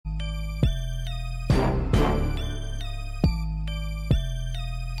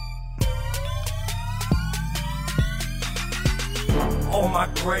On my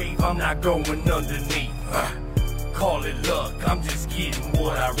grave, I'm not going underneath. Call it luck, I'm just getting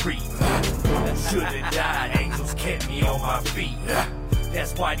what I reap. Should've died, angels kept me on my feet.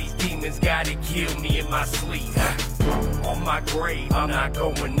 That's why these demons gotta kill me in my sleep. On my grave, I'm not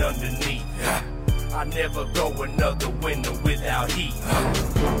going underneath. I never go another winter without heat.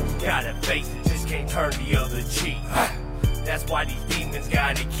 Gotta face it, just can't turn the other cheek. That's why these demons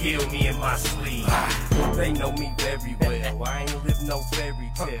gotta kill me in my sleep. They know me very well, I ain't live no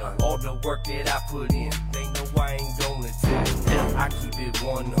fairy tale. All the work that I put in, they know I ain't gonna tell. I keep it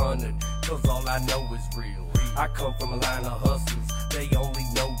 100, cause all I know is real. I come from a line of hustlers, they only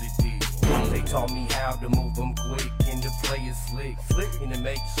know the deal. They taught me how to move them quick and to play it slick. And to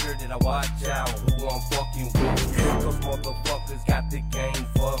make sure that I watch out who I'm fucking with. Cause motherfuckers got the game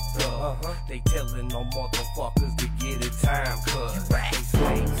fucked up. They telling them motherfuckers to get a time cut. They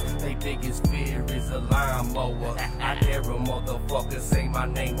snakes, they biggest fear is a lawnmower. I dare a motherfucker say my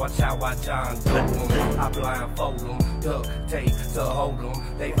name, watch how I John Doe them. I blindfold them, duct tape to hold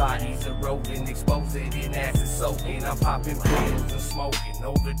them. They bodies eroding, exposed in acid soaking. I'm popping pills and smoking,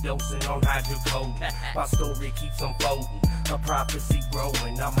 overdosing on hydrocodone. My story keeps unfolding, a prophecy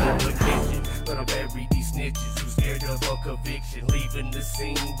growing. I'm on vacation, but I bury these snitches who scared of a conviction. Leaving the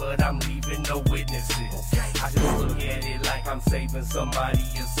scene, but I'm leaving no witnesses. I just look at it like I'm saving somebody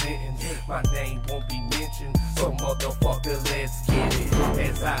a sentence. My name won't be mentioned, so motherfucker, let's get it.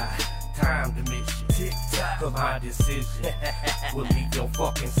 As I time the mission, tick-tock, for my decision will leave your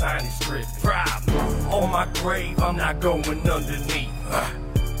fucking signage stripped. Problem. On my grave, I'm not going underneath.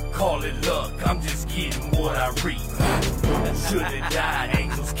 Call it luck, I'm just getting what I reap. Should've died,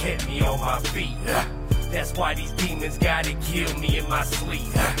 angels kept me on my feet. That's why these demons gotta kill me in my sleep.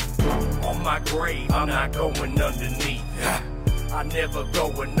 On my grave, I'm not going underneath. I never go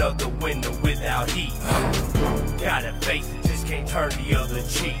another winter without heat. Gotta face it, just can't turn the other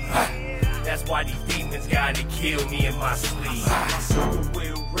cheek. That's why these demons gotta kill me in my sleep. Circle way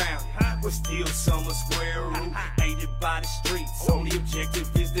around, but still summer square root. Aided by the streets, only objective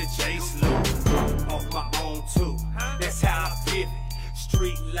is the chase loot. Off my own too, that's how I pivot.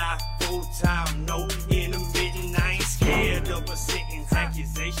 Street life full time, no intermittent. I ain't scared of a sentence,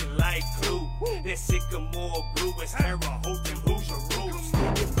 accusation like Clue. That sycamore blue is terror, hoping who's your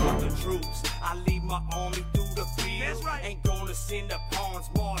roots. If I'm the troops, I lead my army through the field. Right. Ain't gonna send the pawns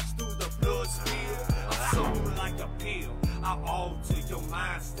march through the blood spill. I soak you like a pill, I alter your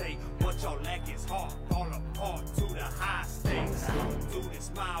mind state. What y'all lack is heart, fall apart to the high stakes. Do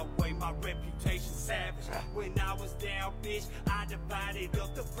this my way, my reputation savage. When I was down, bitch, I divided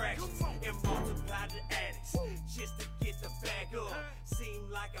up the fractions and multiplied the addicts just to get the bag up. Seem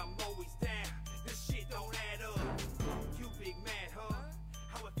like I'm always down, this shit don't add up. You big mad, huh?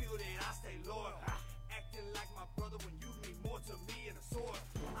 How I feel that I stay loyal. Acting like my brother when you mean more to me in the soil.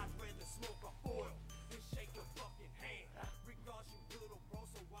 I'd rather smoke a foil than shake your fucking hand. Regard you little bro,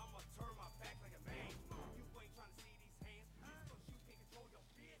 so I'ma turn my back like a man. You ain't trying to see these hands, just cause you can't control your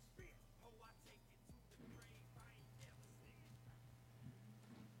bitch. Oh, I take it to the grave, I ain't never seen.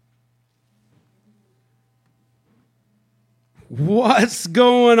 What's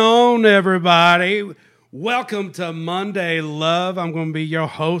going on, everybody? Welcome to Monday Love. I'm going to be your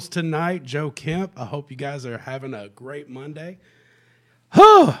host tonight, Joe Kemp. I hope you guys are having a great Monday.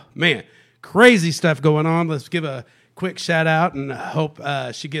 Oh, man, crazy stuff going on. Let's give a quick shout out and hope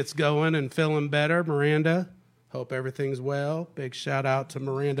she gets going and feeling better. Miranda, hope everything's well. Big shout out to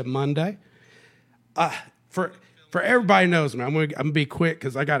Miranda Monday. For everybody knows me, I'm gonna be quick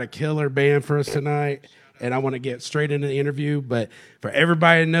because I got a killer band for us tonight, and I want to get straight into the interview. But for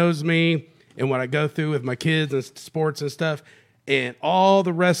everybody that knows me and what I go through with my kids and sports and stuff, and all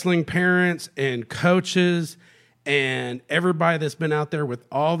the wrestling parents and coaches and everybody that's been out there with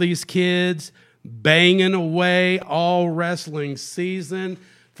all these kids banging away all wrestling season,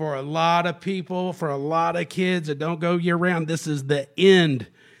 for a lot of people, for a lot of kids that don't go year round, this is the end.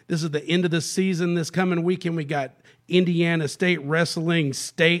 This is the end of the season. This coming weekend, we got Indiana State Wrestling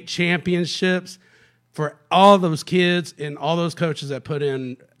State Championships. For all those kids and all those coaches that put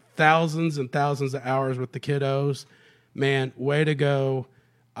in thousands and thousands of hours with the kiddos, man, way to go.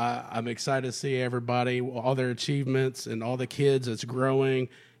 I'm excited to see everybody, all their achievements and all the kids that's growing.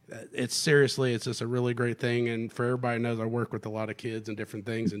 It's just a really great thing. And for everybody who knows, I work with a lot of kids and different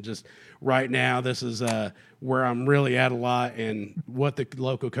things. And just right now, this is where I'm really at a lot. And what the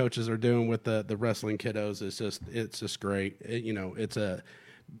local coaches are doing with the wrestling kiddos it's just great.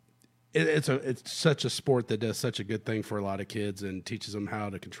 It's such a sport that does such a good thing for a lot of kids and teaches them how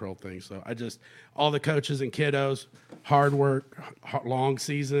to control things. So all the coaches and kiddos, hard work, long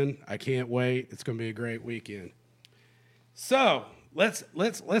season. I can't wait. It's going to be a great weekend. So let's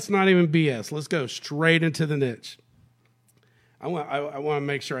not even BS. Let's go straight into the niche. I want to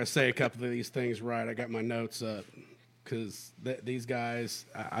make sure I say a couple of these things right. I got my notes up because these guys,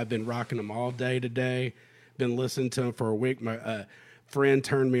 I've been rocking them all day today. Been listening to them for a week. My friend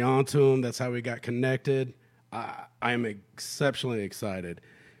turned me on to them. That's how we got connected. I am exceptionally excited.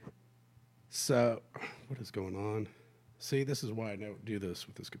 So, what is going on? See, this is why I don't do this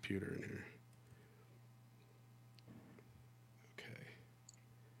with this computer in here. Okay.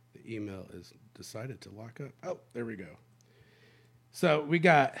 The email is decided to lock up. Oh, there we go. So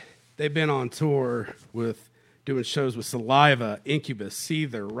they've been on tour with doing shows with Saliva, Incubus,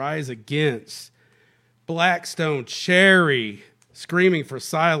 Seether, Rise Against, Blackstone, Cherry, Screaming for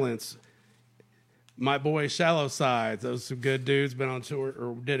Silence, my boy Shallow Sides. Those are good dudes. Been on tour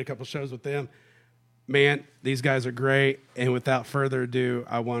or did a couple shows with them. Man, these guys are great. And without further ado,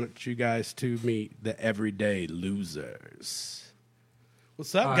 I want you guys to meet the Everyday Losers.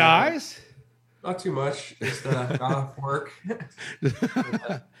 What's up, guys? Not too much. Just got off work.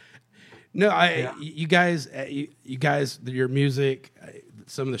 No, you guys, your music,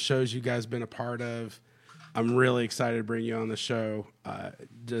 some of the shows you guys been a part of. I'm really excited to bring you on the show.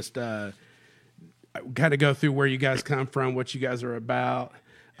 Just kind of go through where you guys come from, what you guys are about.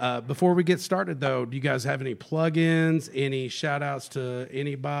 Before we get started, though, do you guys have any plugins, any shout outs to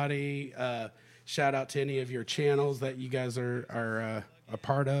anybody? Shout out to any of your channels that you guys are a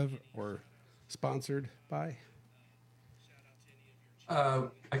part of or sponsored by? I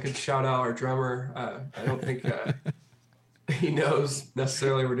could shout out our drummer. I don't think he knows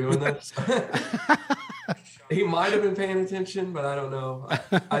necessarily we're doing this. He might have been paying attention, but I don't know.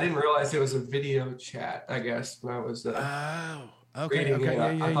 I didn't realize it was a video chat, I guess, when I was reading it.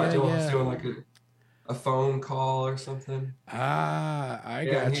 I thought Dylan was doing like a phone call or something. I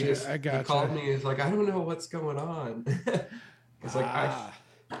got you. He called me. He's like, I don't know what's going on. It's like, I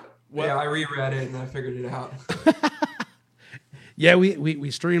reread it and I figured it out. Yeah,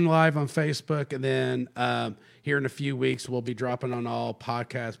 we stream live on Facebook, and then here in a few weeks we'll be dropping on all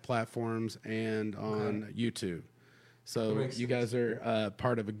podcast platforms and on YouTube. So you guys are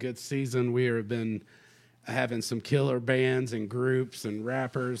part of a good season. We have been having some killer bands and groups and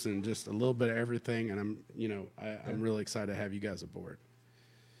rappers and just a little bit of everything, and I'm really excited to have you guys aboard.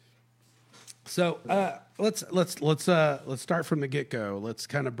 So let's start from the get-go. Let's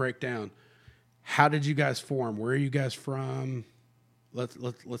kind of break down. How did you guys form? Where are you guys from? Let's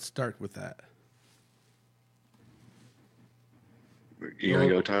start with that. You gonna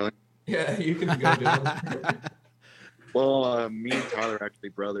go, Tyler? Yeah, you can go, Dylan. Well, me and Tyler are actually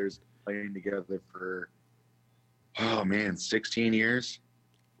brothers, playing together for 16 years.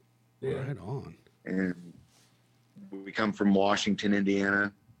 Yeah. Right on. And we come from Washington,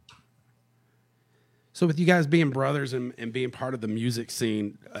 Indiana. So with you guys being brothers and being part of the music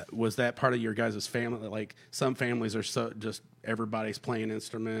scene, was that part of your guys' family? Like some families are so just everybody's playing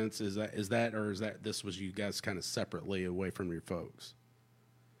instruments. Is that this was you guys kind of separately away from your folks?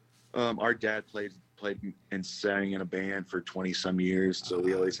 Our dad played and sang in a band for 20 some years. So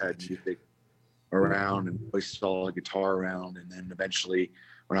we always had music around and always saw a guitar around. And then eventually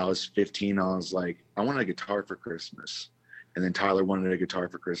when I was 15, I was like, I wanted a guitar for Christmas. And then Tyler wanted a guitar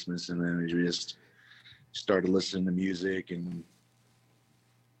for Christmas. And then we just started listening to music and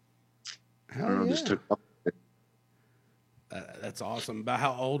just took up. That's awesome. About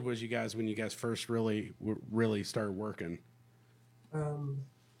how old was you guys when you guys first really started working?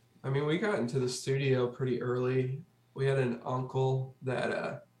 We got into the studio pretty early. We had an uncle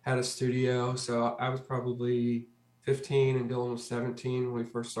that had a studio, so I was probably 15 and Dylan was 17 when we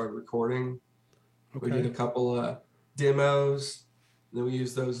first started recording. Okay. We did a couple demos. Then we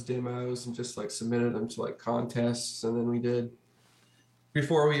used those demos and just like submitted them to like contests. And then we did,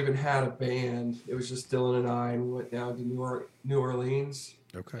 before we even had a band, it was just Dylan and I, and we went down to New Orleans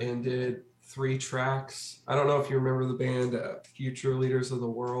and did 3 tracks. I don't know if you remember the band Future Leaders of the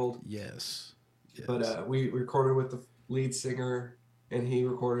World. Yes. But we recorded with the lead singer and he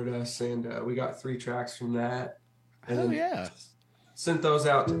recorded us, and we got 3 tracks from that. And sent those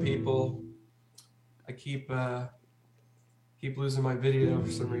out to people. I keep losing my video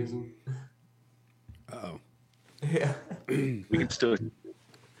for some reason. Uh-oh. Yeah. We can still. Okay.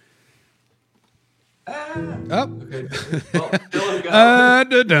 Well, Dylan,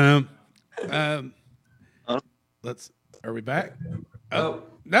 go. Are we back? Oh.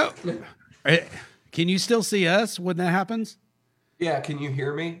 No. Can you still see us when that happens? Yeah. Can you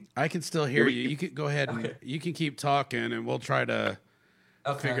hear me? I can still hear you. You can go ahead and you can keep talking, and we'll try to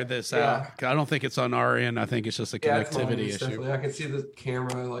figure this out. I don't think it's on our end. I think it's just a connectivity issue. Definitely. I can see the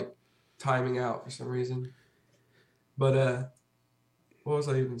camera like timing out for some reason. But What was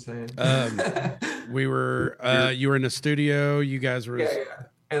I even saying? We were you were in the studio. You guys were Yeah.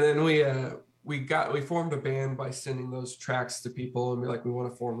 And then we formed a band by sending those tracks to people and be like, we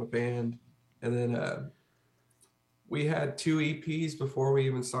want to form a band. And then we had 2 EPs before we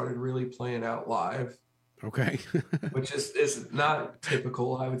even started really playing out live, okay. which is not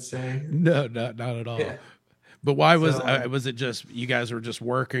typical, I would say. No, not at all. Yeah. But why was it just you guys were just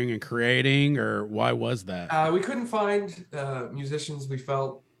working and creating, or why was that? We couldn't find musicians we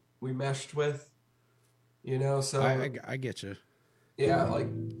felt we meshed with, so I get you. yeah, like,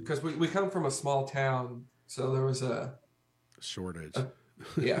 because we come from a small town, so there was a Shortage.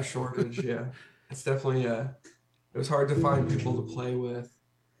 shortage. Yeah, it's definitely it was hard to find people to play with.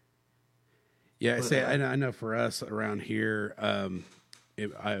 Yeah, But, I know for us around here,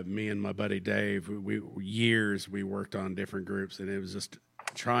 me and my buddy Dave, we worked on different groups, and it was just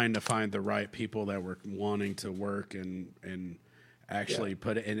trying to find the right people that were wanting to work and actually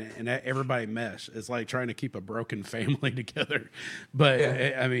put it in, and everybody mesh. It's like trying to keep a broken family together. But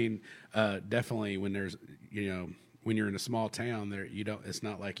I mean, definitely when there's, when you're in a small town there, it's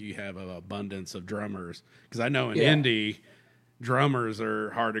not like you have an abundance of drummers. Cause I know in indie, drummers are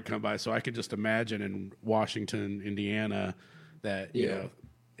hard to come by. So I could just imagine in Washington, Indiana, that,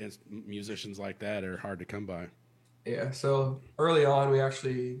 it's musicians like that are hard to come by. Yeah. So early on,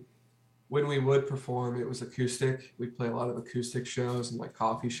 when we would perform, it was acoustic. We'd play a lot of acoustic shows and like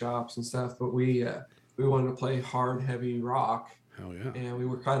coffee shops and stuff, but we wanted to play hard, heavy rock. Hell yeah. And we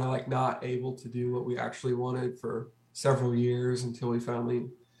were kind of like not able to do what we actually wanted for several years until we finally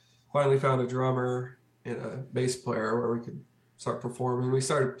found a drummer and a bass player where we could start performing. We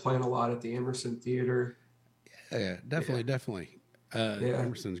started playing a lot at the Emerson Theater. Yeah, definitely.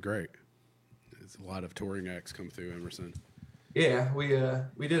 Emerson's great. There's a lot of touring acts come through Emerson. Yeah,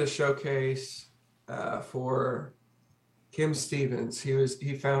 we did a showcase for Kim Stevens.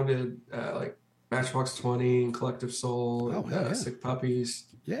 He founded like Matchbox 20 and Collective Soul and Sick Puppies.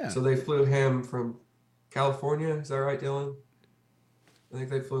 Yeah. So they flew him from California. Is that right, Dylan? I think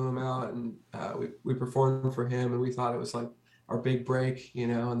they flew him out, and we performed for him, and we thought it was like our big break,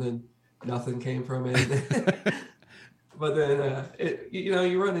 and then nothing came from it. But then,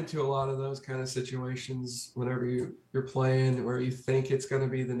 you run into a lot of those kind of situations whenever you're playing, where you think it's going to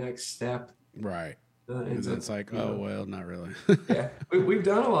be the next step. Right. And it's like, well, not really. Yeah. We've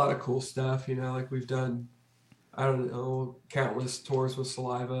done a lot of cool stuff, like we've done, I don't know, countless tours with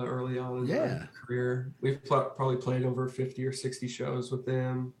Saliva early on in our career. We've probably played over 50 or 60 shows with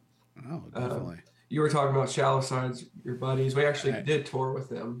them. Oh, definitely. You were talking about Shallow Sides, your buddies. We actually did tour with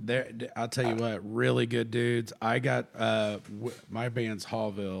them. I'll tell you what, really good dudes. I got my band's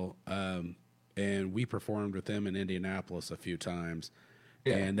Hallville, and we performed with them in Indianapolis a few times.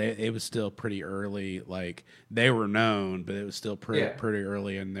 Yeah. And it was still pretty early. Like they were known, but it was still pretty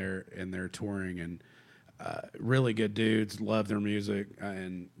early in their touring. And really good dudes. Love their music,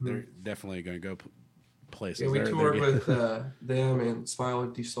 and they're definitely going to go places. Yeah, we toured with them and Smile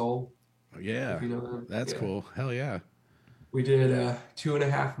Empty Soul. Yeah, if you know them. That's cool. Hell yeah. We did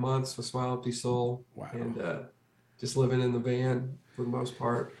 2.5 months with Smile Empty Soul. Wow. And just living in the van for the most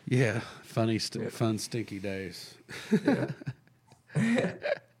part. Yeah, fun stinky days. Yeah.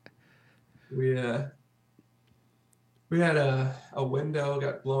 We had a window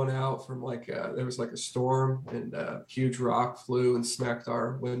got blown out from there was like a storm, and a huge rock flew and smacked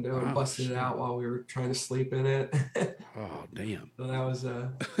our window and busted it out while we were trying to sleep in it. Oh damn. So that was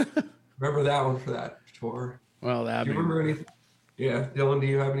remember that one for that tour. Well, do you remember anything? Yeah, Dylan, do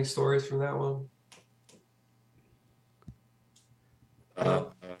you have any stories from that one?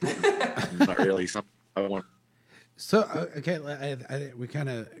 Not really. I want. So okay, we kind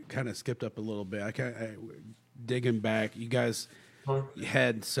of skipped up a little bit. I digging back. You guys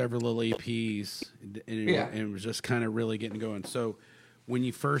had several little EPs, and it was just kind of really getting going. So when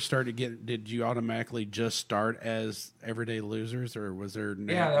you first started did you automatically just start as Everyday Losers, or was there?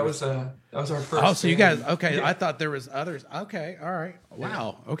 Yeah, that was our first. Oh, so you guys? Okay, yeah. I thought there was others. Okay, all right.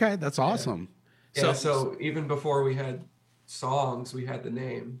 Wow. Okay, that's awesome. Yeah. So even before we had songs, we had the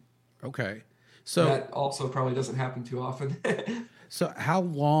name. Okay. So that also probably doesn't happen too often. So how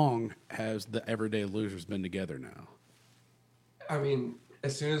long has the Everyday Losers been together now? I mean,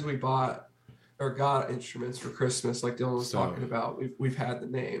 as soon as we bought or got instruments for Christmas, like Dylan was talking about, we've had the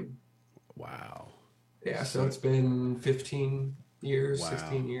name. Wow. Yeah, so it's been 15 years,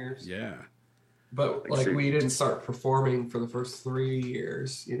 16 years. Yeah. But we didn't start performing for the first 3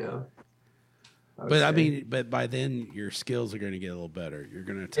 years, But by then your skills are going to get a little better. You're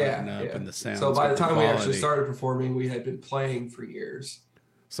going to tighten up in the sound. So by the time we actually started performing, we had been playing for years.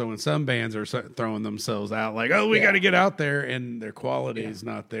 So when some bands are throwing themselves out like, oh, we got to get out there, and their quality is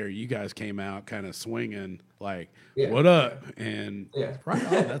not there, you guys came out kind of swinging like, what up? And right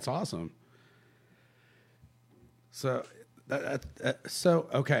on, that's awesome. So,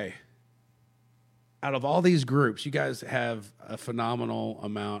 okay. Out of all these groups, you guys have a phenomenal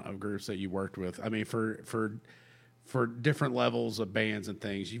amount of groups that you worked with. I mean, for different levels of bands and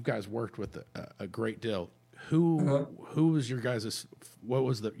things, you guys worked with a great deal. Who was your guys'? What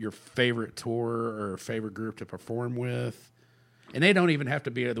was your favorite tour or favorite group to perform with? And they don't even have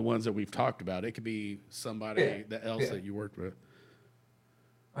to be the ones that we've talked about. It could be somebody else that you worked with.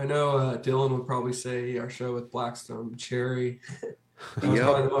 I know Dylan would probably say our show with Blackstone Cherry. That was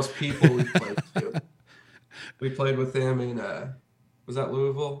probably the most people we played to. We played with them in, was that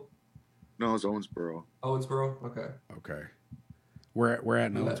Louisville? No, it was Owensboro. Owensboro? Okay. Okay. We're at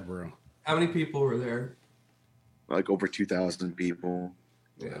Owensboro. How many people were there? Like over 2,000 people.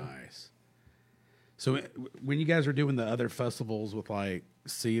 Yeah. Nice. So when you guys were doing the other festivals with like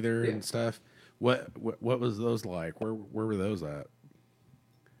Seether and stuff, what was those like? Where were those at?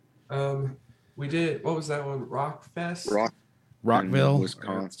 We did, what was that one? Rock Fest? Rockville,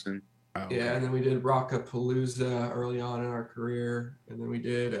 Wisconsin. Oh, okay. Yeah, and then we did Rockapalooza early on in our career, and then we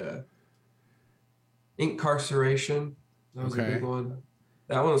did Incarceration. That was a big one.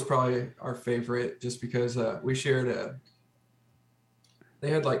 That one was probably our favorite, just because we shared they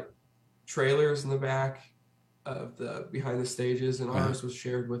had like trailers in the back of the behind the stages, and ours was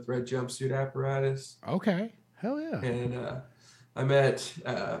shared with Red Jumpsuit Apparatus. Okay, hell yeah! And I met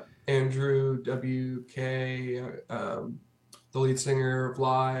Andrew WK. The lead singer of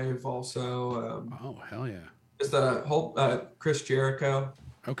Live, also. Oh, hell yeah. Just the whole Chris Jericho.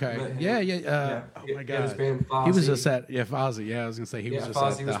 Okay. Yeah. Oh, my God. His band Fozzy. He was just at, Fozzy. Yeah, I was going to say, he was just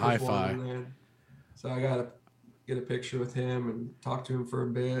Fozzy at the Hi-Fi. So I got to get a picture with him and talk to him for a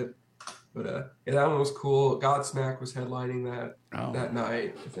bit. But that one was cool. Godsmack was headlining that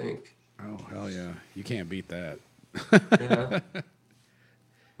night, I think. Oh, hell yeah. You can't beat that. Yeah.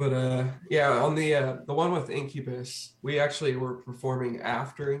 But on the one with Incubus, we actually were performing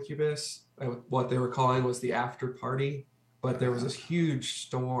after Incubus. What they were calling was the after party, but there was this huge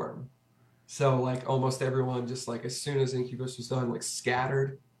storm, so like almost everyone just like as soon as Incubus was done, like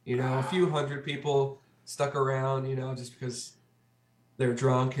scattered. A few hundred people stuck around, just because they're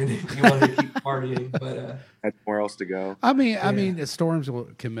drunk and you wanted to keep partying, but had somewhere else to go. I mean, the storms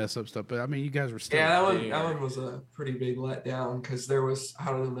can mess up stuff, but I mean, you guys were still that one was a pretty big letdown because there was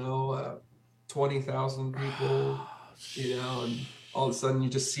 20,000 people, and all of a sudden you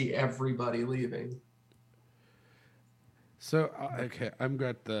just see everybody leaving. So okay, I've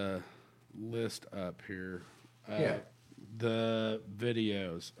got the list up here. The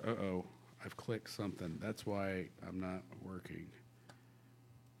videos. I've clicked something. That's why I'm not working.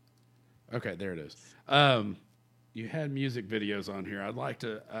 Okay, there it is. You had music videos on here. I'd like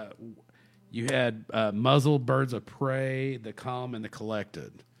to. You had Muzzled, Birds of Prey, The Calm, and The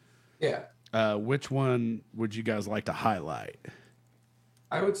Collected. Yeah. Which one would you guys like to highlight?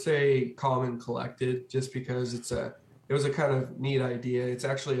 I would say Calm and Collected, just because it was a kind of neat idea. It's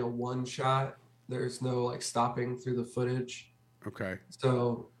actually a one shot. There's no like stopping through the footage. Okay.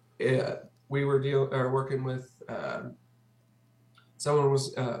 So we were working with. Someone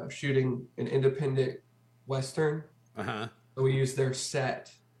was shooting an independent Western. So we used their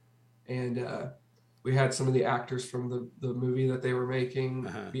set, and we had some of the actors from the movie that they were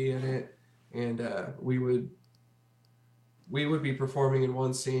making be in it, and we would be performing in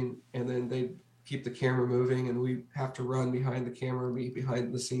one scene, and then they'd keep the camera moving, and we have to run behind the camera and be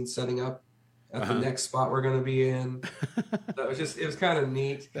behind the scene setting up at the next spot we're going to be in. So it was kind of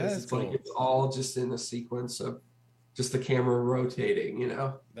neat because it's cool. Like it's all just in a sequence of just the camera rotating,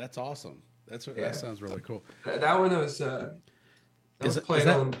 That's awesome. That sounds really cool. That one was played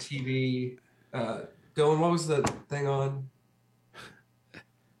on TV. Dylan, what was the thing on?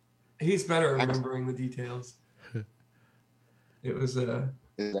 He's better at remembering the details. It was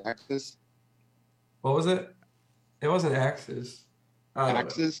Axis. What was it? It wasn't Axis.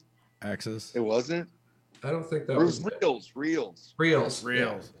 Axis. Axis. It wasn't. I don't think that was Reels.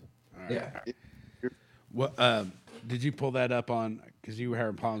 Yeah. Right. Yeah. What did you pull that up on? Because you were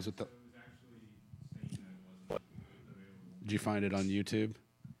having problems with the. Did you find it on YouTube?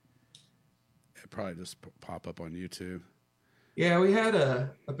 It probably just pop up on YouTube. Yeah, we had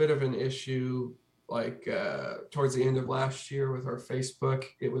a bit of an issue like towards the end of last year with our Facebook.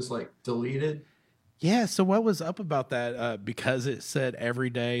 It was like deleted. Yeah, so what was up about that? Because it said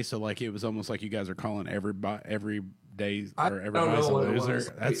every day, so like it was almost like you guys are calling every day or everybody's a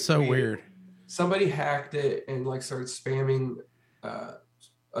loser. That's so weird. Somebody hacked it and like started spamming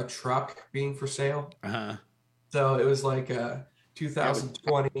a truck being for sale. Uh-huh. So it was like a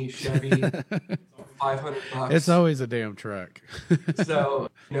 2020 Chevy, $500. It's always a damn truck. So,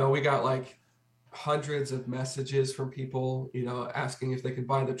 we got like hundreds of messages from people, asking if they could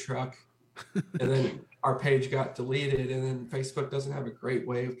buy the truck. And then our page got deleted, and then Facebook doesn't have a great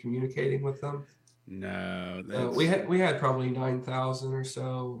way of communicating with them. No, We had probably 9,000 or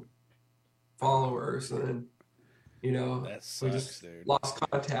so followers, and then, that sucks, we just dude. lost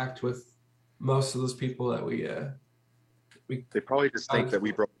contact with most of those people that we They probably just think that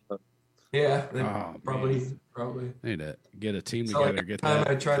we broke up. yeah, they Oh, probably. Need to get a team So, together. like, Get every that.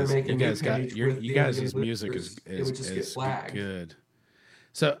 time I try to 'cause make a you new guys got page your with you the guys' Unnamed music Losers, is it would just get flagged. good.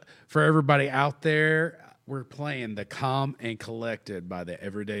 So for everybody out there, we're playing the Calm and Collected by the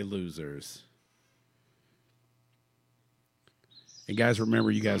Everyday Losers. And guys,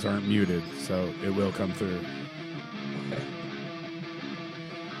 remember, you guys aren't muted, so it will come through.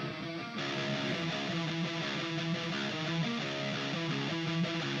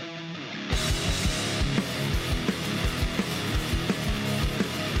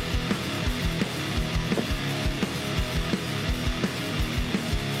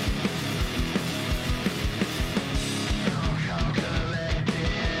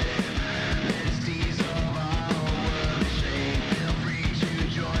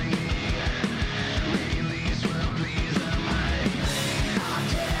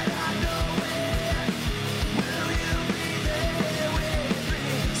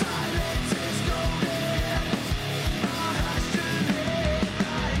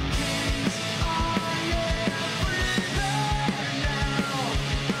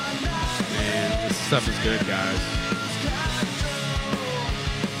 Stuff is good, guys.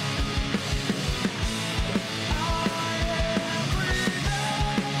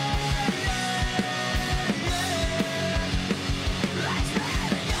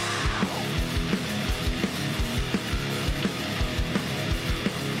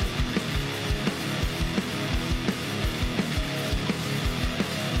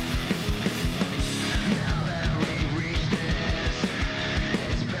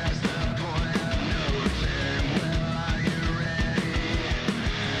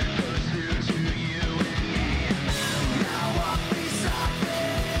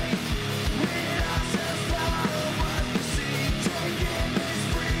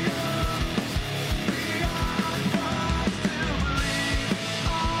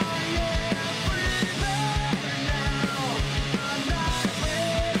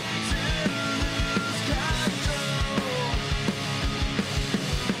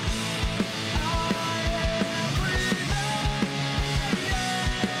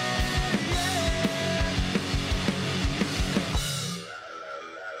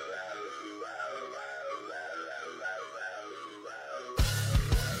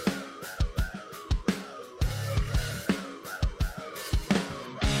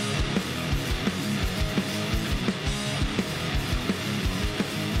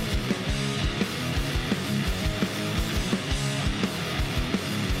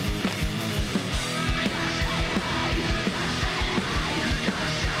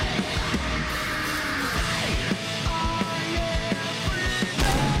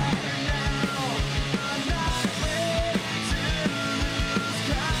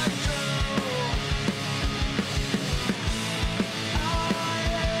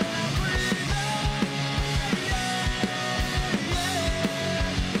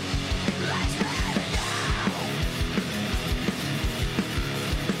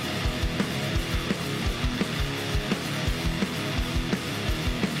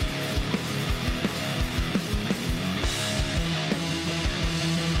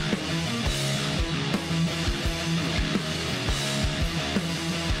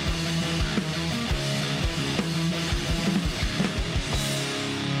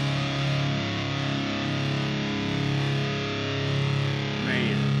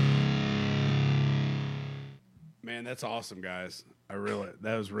 Man, that's awesome, guys.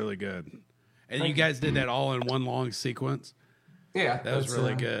 That was really good. And you guys did that all in one long sequence? Yeah. That was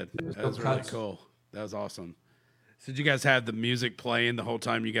really good. That was really cool. That was awesome. So did you guys have the music playing the whole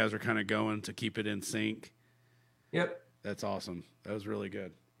time you guys were kind of going to keep it in sync? Yep. That's awesome. That was really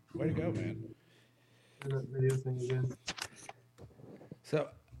good. Way to go, man. That video thing again. So,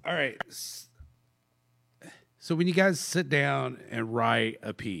 all right. So when you guys sit down and write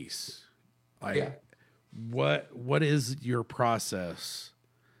a piece, like what is your process?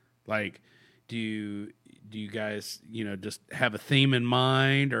 Like, do you guys, just have a theme in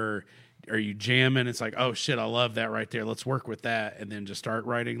mind, or are you jamming? It's like, oh shit, I love that right there. Let's work with that, and then just start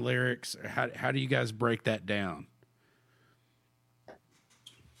writing lyrics. How do you guys break that down?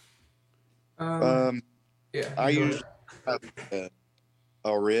 Yeah. I you go usually have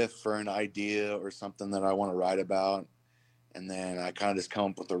a riff or an idea or something that I want to write about, and then I kind of just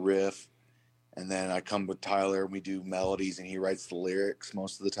come up with a riff, and then I come with Tyler and we do melodies and he writes the lyrics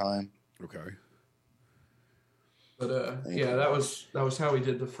most of the time. Okay. But yeah, that was how we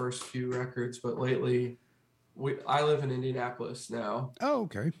did the first few records. But lately, I live in Indianapolis now. Oh,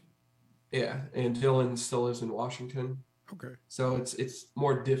 okay. Yeah, and Dylan still lives in Washington. Okay. So it's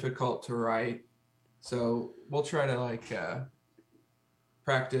more difficult to write. So we'll try to like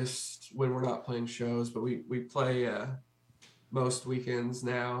practice when we're not playing shows, but we play most weekends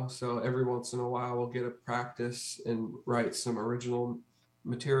now. So every once in a while we'll get a practice and write some original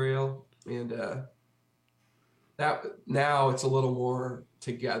material. And that now it's a little more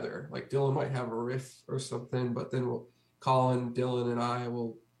together. Like Dylan might have a riff or something, but then Colin, Dylan, and I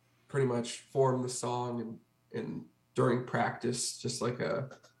will pretty much form the song and during practice, just like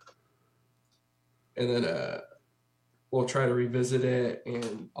and then we'll try to revisit it,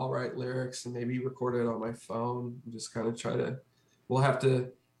 and I'll write lyrics and maybe record it on my phone and just kind of we'll have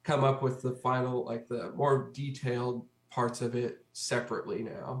to come up with the final, like the more detailed parts of it separately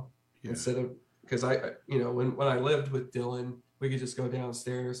now. Yeah. Instead of, because I when I lived with Dylan, we could just go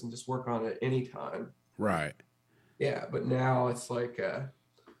downstairs and just work on it anytime. Right. Yeah, but now it's like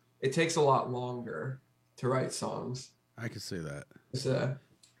it takes a lot longer to write songs. I can see that. It's, a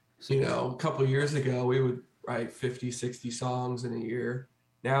couple of years ago, we would write 50, 60 songs in a year.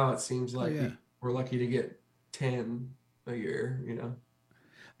 Now it seems like we're lucky to get 10 a year,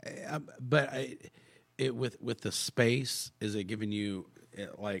 But with the space, is it giving you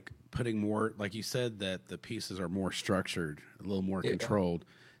like putting more, like you said, that the pieces are more structured, a little more controlled?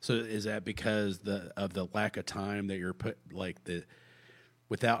 So is that because of the lack of time that you're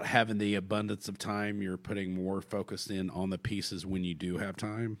without having the abundance of time, you're putting more focus in on the pieces when you do have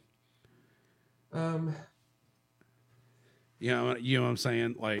time? You know what I'm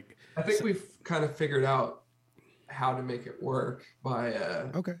saying? Like, I think we've kind of figured out how to make it work by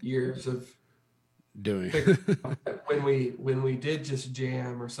years of doing. when we did just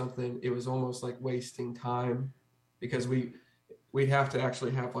jam or something, it was almost like wasting time, because we'd have to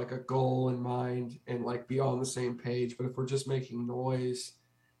actually have like a goal in mind and like be on the same page. But if we're just making noise,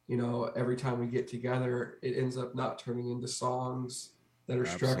 every time we get together, it ends up not turning into songs that are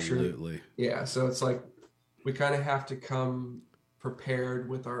structured. Absolutely. Yeah. So it's like we kind of have to come prepared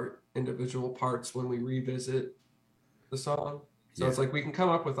with our individual parts when we revisit the song. So it's like we can come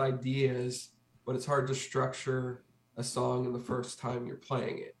up with ideas, but it's hard to structure a song in the first time you're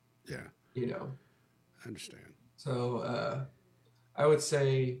playing it. Yeah. I understand. So I would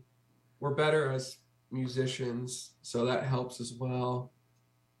say we're better as musicians, so that helps as well.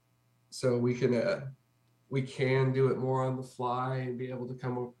 So we can do it more on the fly and be able to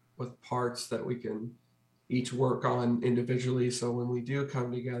come up with parts that we can each work on individually. So when we do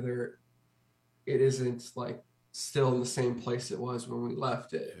come together, it isn't like still in the same place it was when we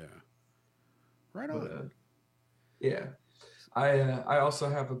left it. Yeah. Right on. I also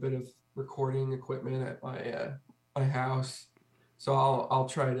have a bit of recording equipment at my house. So I'll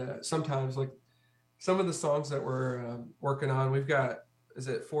try to sometimes, like some of the songs that we're working on, we've got, is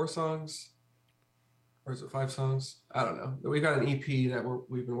it 4 songs or is it 5 songs? I don't know. We've got an EP that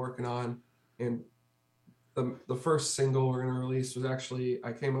we've been working on, and the first single we're going to release was actually,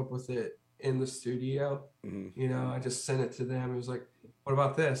 I came up with it in the studio. Mm-hmm. I just sent it to them. It was like, what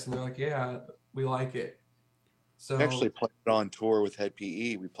about this? And they're like, yeah, we like it. So We actually played it on tour with Head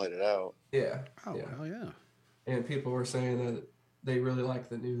PE. We played it out. Yeah. Oh, hell yeah. And people were saying that they really like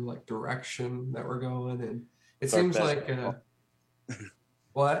the new like direction that we're going, and it seems like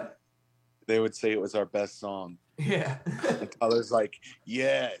what? They would say it was our best song. Yeah. And Tyler's like,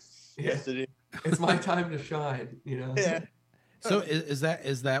 yes, it is. It's my time to shine, Yeah. So is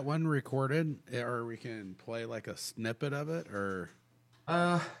that one recorded, or we can play like a snippet of it, or?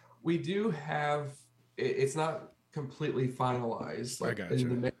 We do have. It's not completely finalized, like in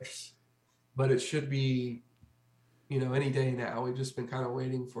the mix, but it should be, any day now. We've just been kind of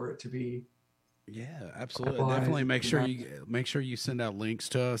waiting for it to be. Yeah, absolutely. Definitely make sure you send out links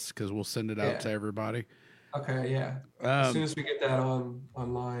to us, because we'll send it out to everybody. Okay, yeah. As soon as we get that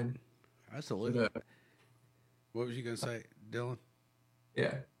online. Absolutely. What was you gonna say, Dylan?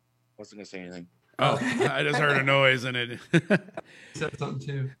 Yeah. I wasn't gonna say anything. Oh, I just heard a noise in it. Said something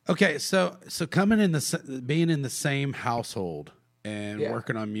too. Okay, so being in the same household and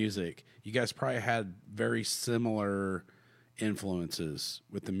working on music, you guys probably had very similar influences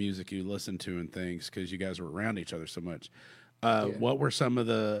with the music you listened to and things, because you guys were around each other so much. What were some of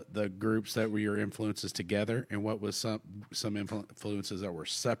the groups that were your influences together, and what was some influences that were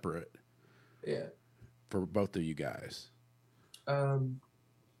separate? Yeah. for both of you guys?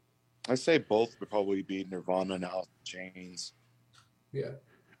 I say both would probably be Nirvana and Alice in Chains. Yeah.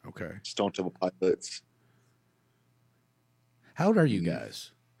 Okay. Stone Temple Pilots. How old are you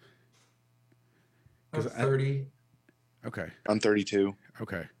guys? I'm 30. Okay. I'm 32.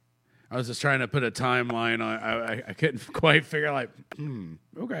 Okay. I was just trying to put a timeline on. I couldn't quite figure like,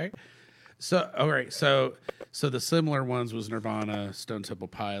 okay. So, all right. So the similar ones was Nirvana, Stone Temple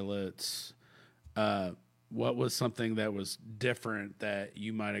Pilots. What was something that was different that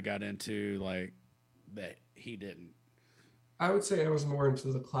you might have got into, like, that he didn't? I would say I was more into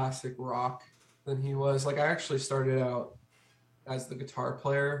the classic rock than he was. Like, I actually started out as the guitar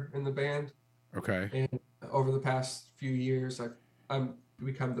player in the band. Okay. And over the past few years, I'm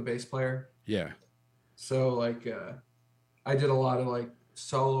become the bass player. Yeah. So, like, I did a lot of, like,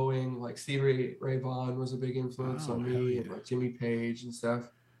 soloing. Like, Stevie Ray Vaughan was a big influence on me, and, like, Jimmy Page and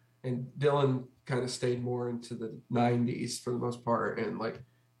stuff. And Dylan kind of stayed more into the 90s for the most part, and, like,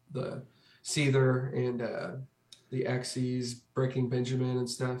 the Seether and the X's, Breaking Benjamin and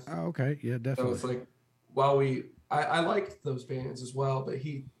stuff. Oh, okay. Yeah, definitely. So it's like, while I liked those bands as well, but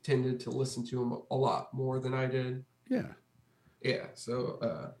he tended to listen to them a lot more than I did. Yeah. Yeah.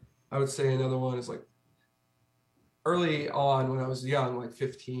 So I would say another one is like early on when I was young, like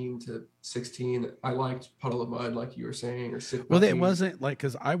 15 to 16, I liked Puddle of Mud, like you were saying, or Sip Well, it Puppy. wasn't like,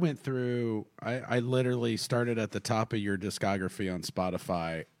 because I went through, I literally started at the top of your discography on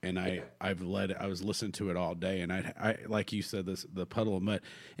Spotify, and I was listening to it all day, and I like you said, the Puddle of Mud,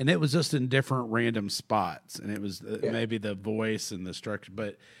 and it was just in different random spots, and it was maybe the voice and the structure,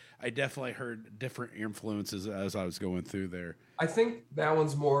 but I definitely heard different influences as I was going through there. I think that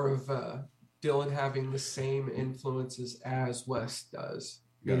one's more of Dylan having the same influences as Wes does.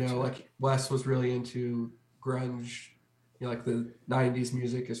 You Gotcha. know, like Wes was really into grunge, you know, like the 90s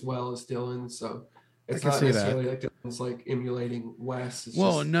music as well as Dylan. So it's not necessarily like Dylan's like emulating Wes. It's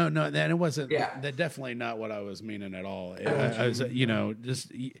well, just, no, that it wasn't. Yeah. That definitely not what I was meaning at all. I was, you know,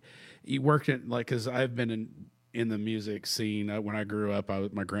 just you worked it like, because I've been in the music scene. When I grew up,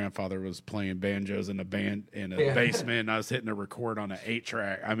 my grandfather was playing banjos in a band in a basement, and I was hitting a record on an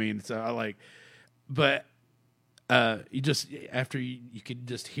 8-track. I mean, so I like, but you just, after you could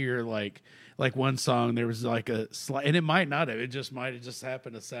just hear like one song, there was like a slight, and it might not have, it just might have just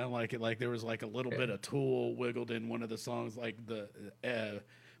happened to sound like it, like there was like a little bit of Tool wiggled in one of the songs, like the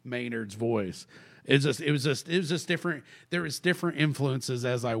Maynard's voice. It was just different. There was different influences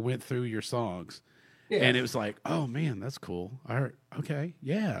as I went through your songs. Yeah. And it was like, oh man, that's cool. All right, okay,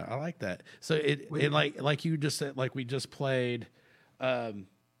 yeah, I like that. So it like you just said, like we just played. Oh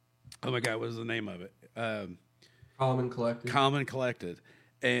my God, what was the name of it? Calm and Collected.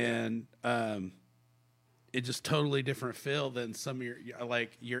 And it just totally different feel than some of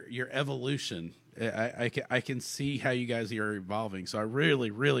your evolution. I can see how you guys are evolving. So I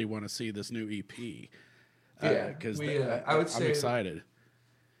really, really want to see this new EP. Because I would say I'm excited.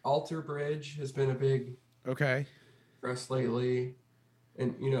 Alter Bridge has been a big for us lately,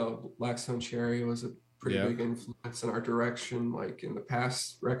 and you know, Blackstone Cherry was a pretty big influence in our direction, like in the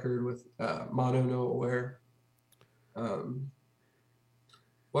past record with Mono No Aware.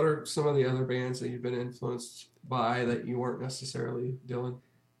 What are some of the other bands that you've been influenced by that you weren't necessarily, Dylan?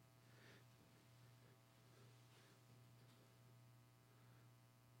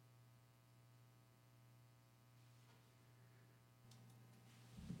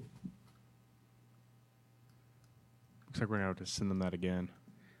 Looks like we're going to have to send them that again.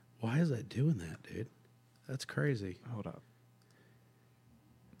 Why is that doing that, dude? That's crazy. Hold up.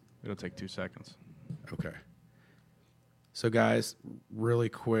 It'll take 2 seconds. Okay. So, guys, really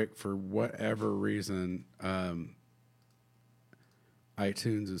quick, for whatever reason,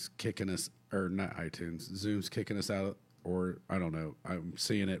 iTunes is kicking us, or not iTunes, Zoom's kicking us out, or I don't know. I'm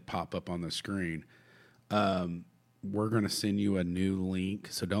seeing it pop up on the screen. We're going to send you a new link,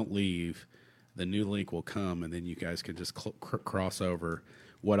 so don't leave. The new link will come, and then you guys can just cross over.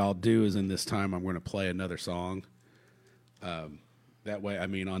 What I'll do is in this time, I'm going to play another song. That way, I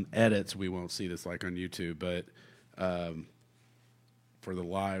mean, on edits, we won't see this like on YouTube, but for the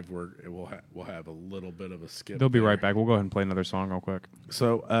live, we'll have a little bit of a skip. They'll be right back. We'll go ahead and play another song real quick.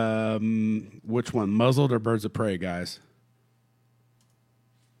 So, which one, Muzzled or Birds of Prey, guys?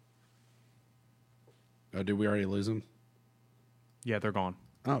 Oh, did we already lose them? Yeah, they're gone.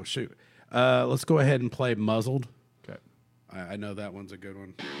 Oh, shoot. Let's go ahead and play Muzzled. Okay. I know that one's a good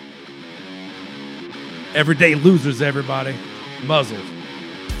one. Everyday Losers, everybody. Muzzled.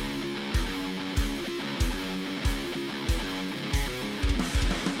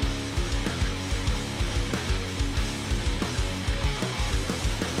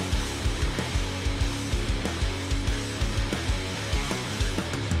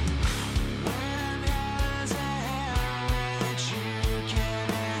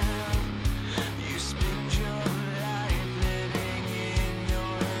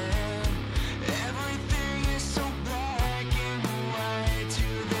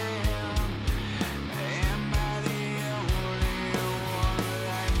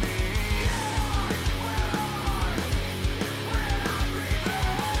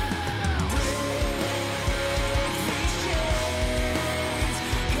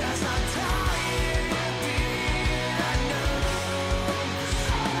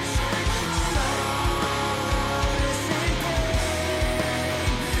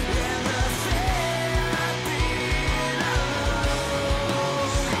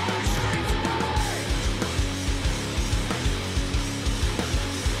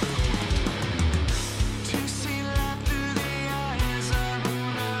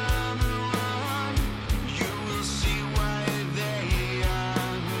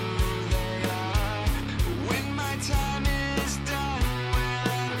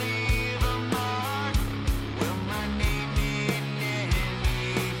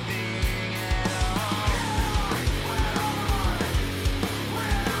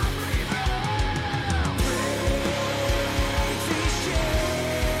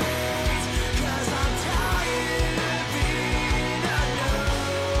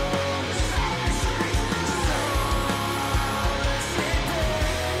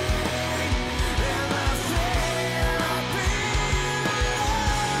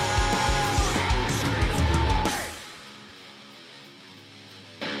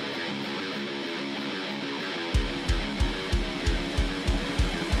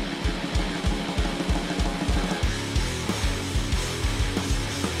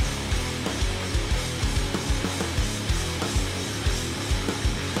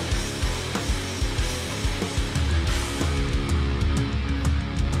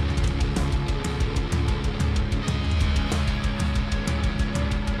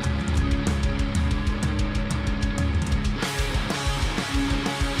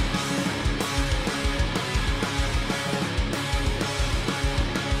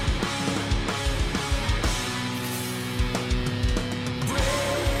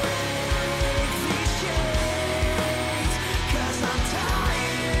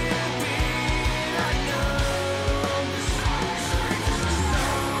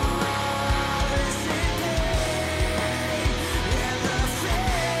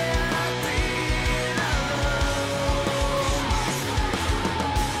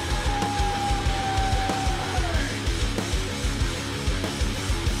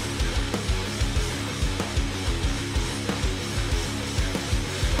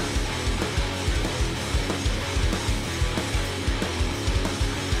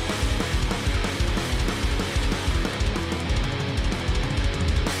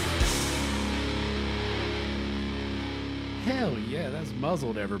 That's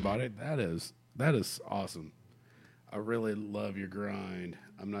Muzzled, everybody. That is awesome. I really love your grind.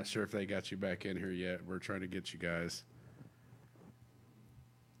 I'm not sure if they got you back in here yet. We're trying to get you guys.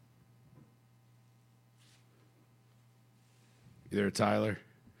 You there, Tyler?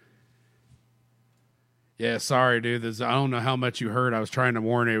 Yeah, sorry, dude. I don't know how much you heard. I was trying to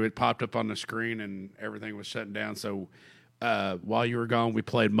warn you. It popped up on the screen and everything was shutting down. So while you were gone, we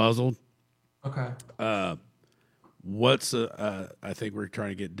played Muzzled. Okay. I think we're trying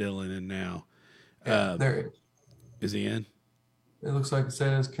to get Dylan in now. Yeah, there it is. Is he in? It looks like it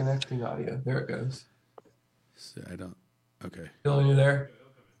says connecting audio. There it goes. So I don't. Okay. Dylan, you there?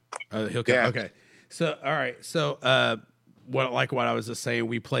 He'll come. Yeah. Okay. So all right. So what I was just saying,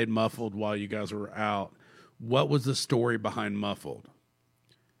 we played Muffled while you guys were out. What was the story behind Muffled?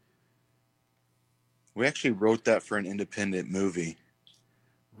 We actually wrote that for an independent movie.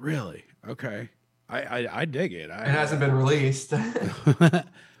 Really? Okay. I dig it. It hasn't been released.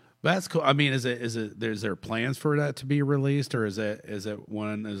 That's cool. I mean, is there plans for that to be released, or is it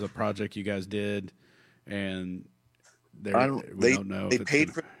a project you guys did, and we don't know? They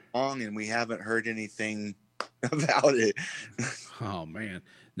paid for the song, and we haven't heard anything about it. Oh man,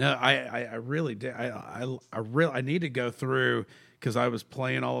 no, I really did. I need to go through because I was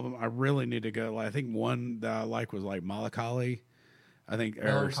playing all of them. I really need to go. I think one that I like was like Melancholy. I think,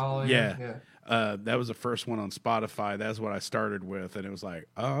 Melancholy, yeah. That was the first one on Spotify. That's what I started with, and it was like,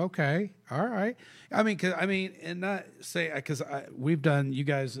 oh, okay, all right. And not say because we've done you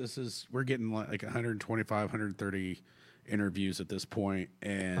guys. We're getting like 125, 130 interviews at this point,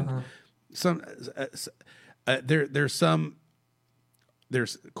 and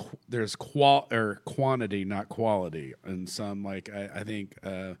there's quantity, not quality, and some like I think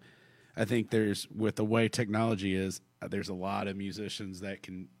there's with the way technology is, there's a lot of musicians that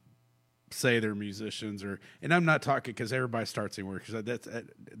can say they're musicians, and I'm not talking because everybody starts anywhere because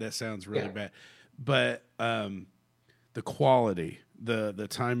that sounds really bad, but the quality, the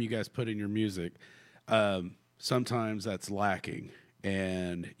time you guys put in your music, sometimes that's lacking,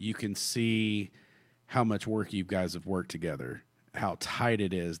 and you can see how much work you guys have worked together, how tight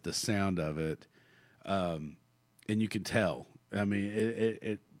it is, the sound of it, and you can tell. I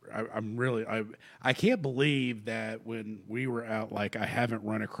mean, I can't believe that when we were out, like I haven't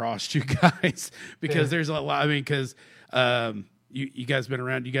run across you guys because there's a lot. I mean, because you guys been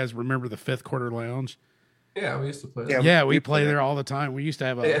around. You guys remember the Fifth Quarter Lounge? Yeah, we used to play there. Yeah, we play there all the time. We used to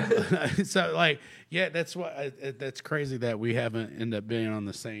have so like that's what that's crazy that we haven't ended up being on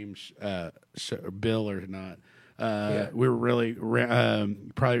the same bill or not. We were really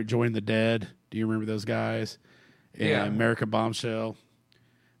probably Join the Dead. Do you remember those guys? And American Bombshell.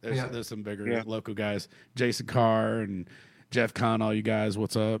 There's some bigger local guys, Jason Carr and Jeff Kahn, all you guys,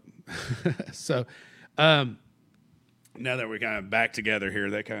 what's up? So now that we're kind of back together here,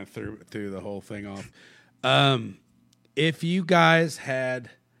 that kind of threw the whole thing off. If you guys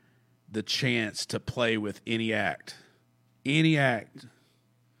had the chance to play with any act, who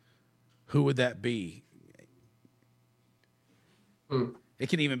would that be? It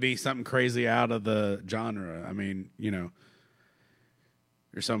can even be something crazy out of the genre. I mean,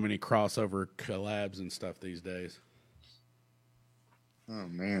 there's so many crossover collabs and stuff these days. Oh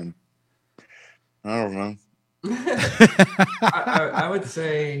man, I don't know. I would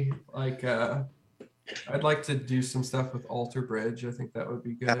say like I'd like to do some stuff with Alter Bridge. I think that would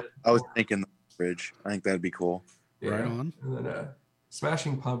be good. I was thinking the Bridge. I think that'd be cool. Yeah. Right on. And then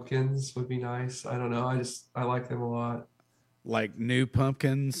Smashing Pumpkins would be nice. I don't know. I like them a lot. Like New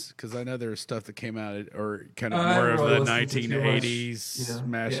Pumpkins, because I know there's stuff that came out or kind of more of the 1980s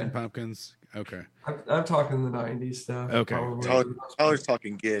Smashing Pumpkins. Okay. I'm talking the 90s stuff. Okay. Tyler's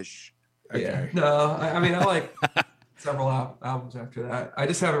talking Gish. Okay. Yeah. No, I mean, I like several albums after that. I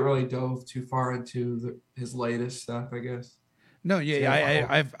just haven't really dove too far into his latest stuff, I guess. No,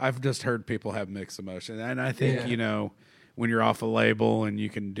 I've just heard people have mixed emotion, and I think when you're off a label and you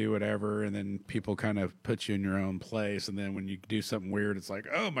can do whatever, and then people kind of put you in your own place, and then when you do something weird, it's like,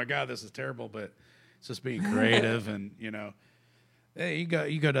 oh my god, this is terrible, but it's just being creative, and hey, you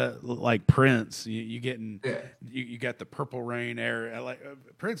go to like Prince, you got the Purple Rain era. Like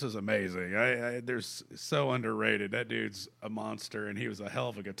Prince is amazing. There's so underrated. That dude's a monster, and he was a hell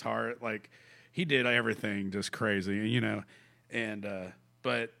of a guitar. Like he did everything just crazy,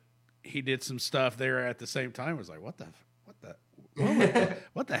 but he did some stuff there at the same time. It was like, what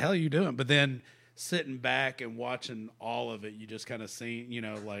the hell are you doing? But then sitting back and watching all of it, you just kind of see,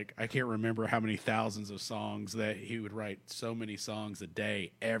 like I can't remember how many thousands of songs that he would write, so many songs a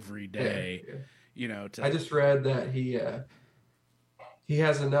day, every day. I just read that he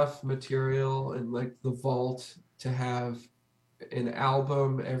has enough material in like the vault to have an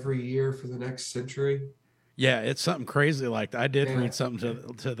album every year for the next century. Yeah, it's something crazy like that. I did Yeah. read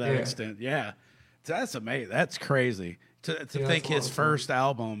something to that Yeah. extent. Yeah. That's amazing. That's crazy. To Yeah, think that's a lot his of fun. first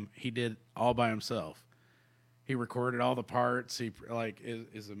album he did all by himself. He recorded all the parts. He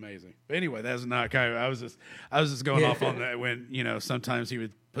is amazing. But anyway, that's not kind of. I was just going off on that when sometimes he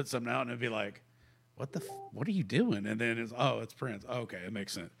would put something out and it'd be like, what are you doing? And then it's Prince. Oh, okay, it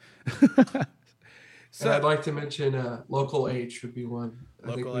makes sense. So I'd like to mention Local H would be one. I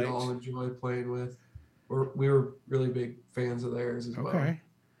think Local we H. all enjoy playing with. We were really big fans of theirs as well. Okay.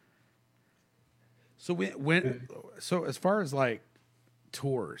 So so as far as like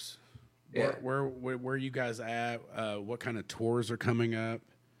tours, Yeah. where you guys at? What kind of tours are coming up?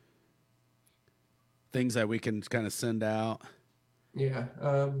 Things that we can kind of send out. Yeah.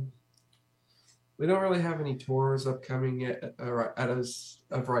 We don't really have any tours upcoming yet as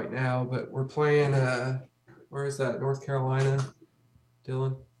of right now, but we're playing. Where is that? North Carolina,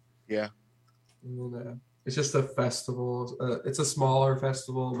 Dylan. Yeah. And then, it's just a festival. It's a smaller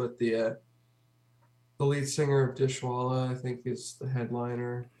festival, but the lead singer of Dishwalla, I think, is the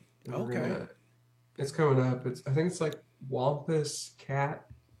headliner. And Okay. It's coming up. I think it's like Wampus Cat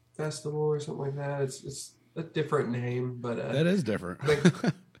Festival or something like that. It's a different name, but That is different. I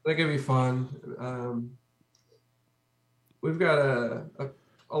think it'd be fun. We've got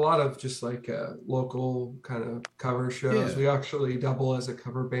a lot of just like local kind of cover shows. Yeah. We actually double as a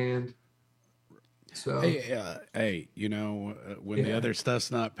cover band. So Hey, when the Yeah. other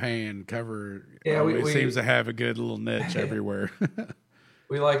stuff's not paying, cover Yeah, we- always seems to have a good little niche everywhere.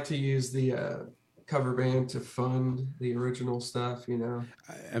 we like to use the cover band to fund the original stuff.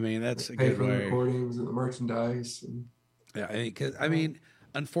 I mean, that's a Pay good for the way. recordings and the merchandise. And Yeah, because I mean,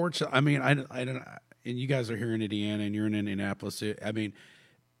 unfortunately, I don't. And you guys are here in Indiana, and you're in Indianapolis. I mean,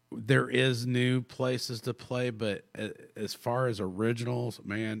 there is new places to play, but as far as originals,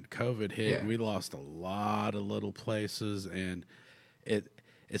 man, COVID hit, and Yeah. we lost a lot of little places, and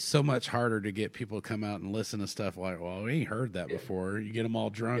it's so much harder to get people to come out and listen to stuff like, well, we ain't heard that Yeah. before. You get them all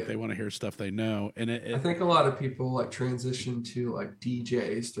drunk, Yeah. they want to hear stuff they know, and I think a lot of people like transitioned to like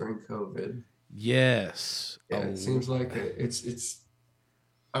DJs during COVID. yes, Yeah, it seems like it's.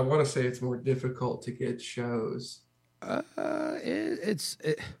 I want to say it's more difficult to get shows.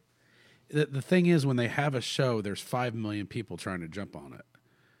 The thing is, when they have a show, there's 5 million people trying to jump on it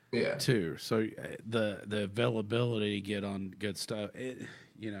Yeah, too. So the availability to get on good stuff. In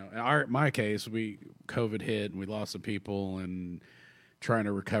my case, COVID hit and we lost some people, and trying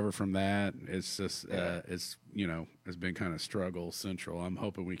to recover from that. It's just it's been kind of struggle central. I'm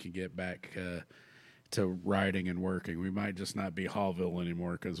hoping we can get back to writing and working. We might just not be Hallville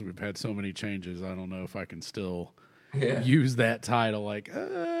anymore because we've had so many changes. I don't know if I can still yeah. use that title. Like,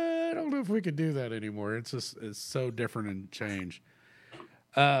 I don't know if we could do that anymore. It's so different and change.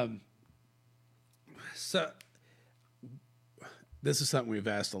 So this is something we've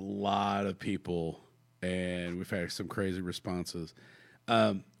asked a lot of people, and we've had some crazy responses.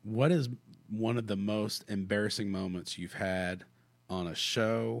 What is one of the most embarrassing moments you've had on a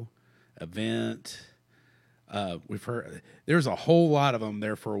show, event? We've heard there's a whole lot of them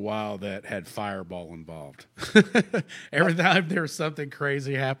there for a while that had Fireball involved. Every time there was something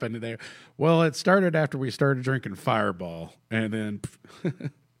crazy happened there. Well, it started after we started drinking Fireball, and then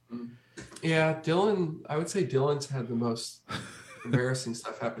Yeah, Dylan. I would say Dylan's had the most embarrassing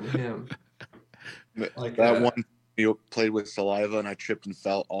stuff happen to him. Like That one you played with Saliva and I tripped and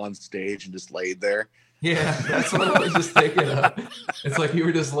fell on stage and just laid there. Yeah, that's what I was just thinking of. It's like you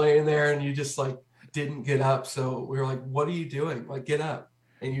were just laying there and you just like didn't get up. So we were like, "What are you doing? Like, get up!"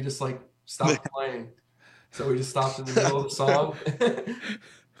 And you just like stopped playing. So we just stopped in the middle of the song.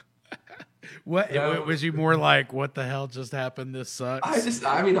 what Yeah. was you more like? What the hell just happened? This sucks.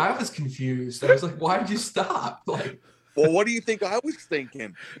 I was confused. I was like, "Why did you stop?" Like, Well, what do you think I was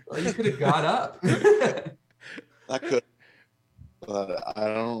thinking? you could have got up. I could, but I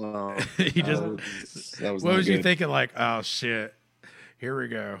don't know. You just That was what not was you good. thinking? Like, oh shit, here we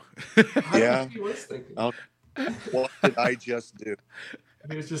go. I Yeah. think he was thinking. What did I just do?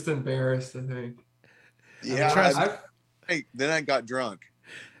 He was just embarrassed, I think. Yeah, trust- then I got drunk.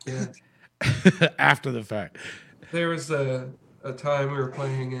 Yeah. After the fact. There was a time we were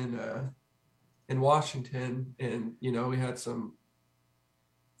playing in Washington, and we had some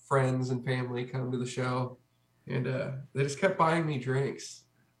friends and family come to the show, and they just kept buying me drinks,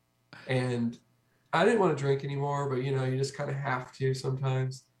 and I didn't want to drink anymore, but you just kind of have to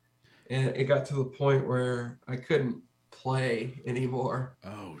sometimes, and it got to the point where I couldn't play anymore,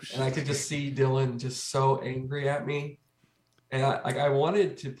 Oh shit. and I could just see Dylan just so angry at me. And I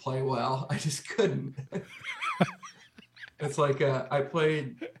wanted to play well. I just couldn't. It's like I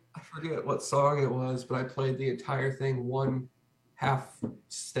forget what song it was, but I played the entire thing one half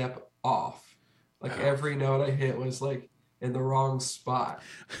step off. Like every note I hit was like in the wrong spot.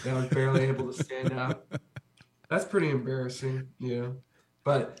 And I was barely able to stand up. That's pretty embarrassing, you know.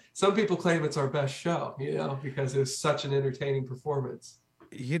 But some people claim it's our best show, you know, because it was such an entertaining performance.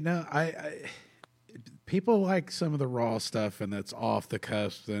 You know, I people like some of the raw stuff and that's off the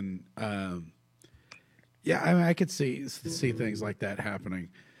cusp, and yeah, I mean, I could see things like that happening.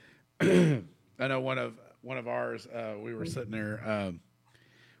 I know one of ours. We were sitting there.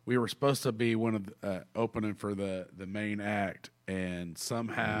 We were supposed to be one of opening for the main act, and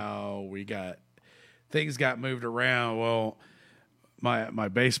somehow things got moved around. Well, my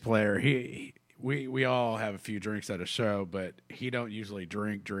bass player, we all have a few drinks at a show, but he don't usually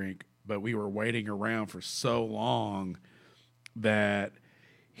drink. But we were waiting around for so long that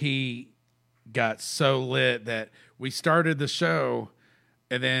he got so lit that we started the show,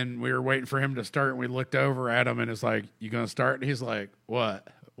 and then we were waiting for him to start, and we looked over at him, and it's like, "You gonna start?" And he's like, "What?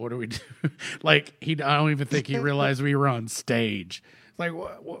 What do we do?" Like I don't even think he realized we were on stage. It's like,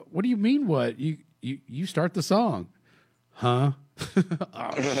 what do you mean? What you start the song? Huh?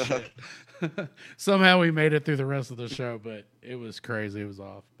 Oh, shit. Somehow we made it through the rest of the show, but it was crazy. It was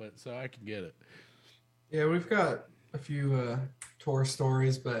off, but so I can get it. Yeah, we've got a few tour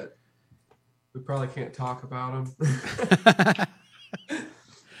stories, but we probably can't talk about them.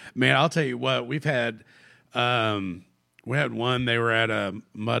 Man, I'll tell you what, we had one, they were at a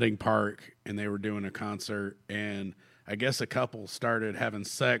mudding park and they were doing a concert, and I guess a couple started having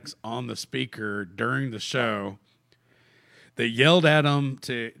sex on the speaker during the show. They yelled at him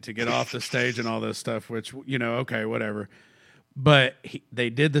to get off the stage and all this stuff, which, you know, okay, whatever. But they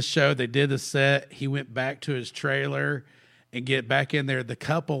did the show, they did the set. He went back to his trailer and get back in there. The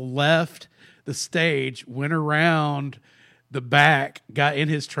couple left the stage, went around the back, got in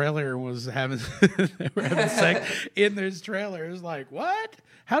his trailer, and was having they were having sex in his trailer. It was like, what?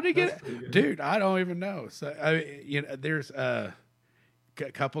 How did he get it? Dude, I don't even know. So there's a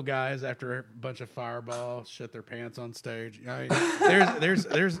couple guys after a bunch of Fireball shit their pants on stage. I mean,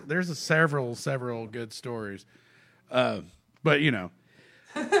 there's several good stories. But you know,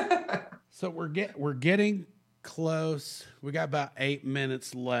 so we're getting close. We got about 8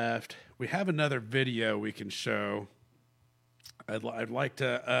 minutes left. We have another video we can show. I'd like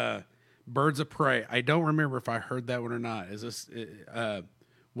to Birds of Prey. I don't remember if I heard that one or not. Is this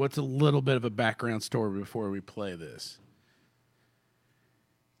what's a little bit of a background story before we play this?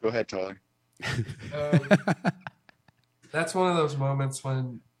 Go ahead, Tyler. That's one of those moments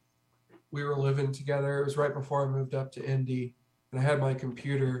when we were living together. It was right before I moved up to Indy, and I had my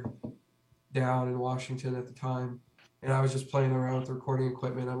computer down in Washington at the time, and I was just playing around with recording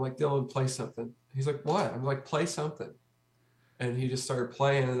equipment. I'm like, Dylan, play something. He's like, what? I'm like, play something. And he just started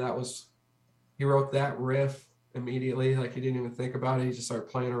playing, and he wrote that riff immediately. Like, he didn't even think about it. He just started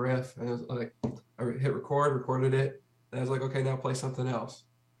playing a riff, and I was like, I hit record, recorded it, and I was like, okay, now play something else.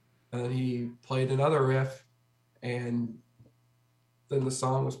 And then he played another riff, and then the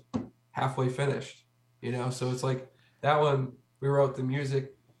song was halfway finished, you know? So it's like that one, we wrote the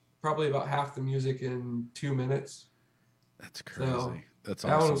music, probably about half the music in 2 minutes. That's crazy. So that's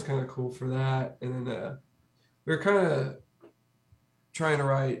awesome. That one was kind of cool for that. And then we were kind of trying to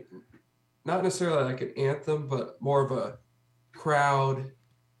write, not necessarily like an anthem, but more of a crowd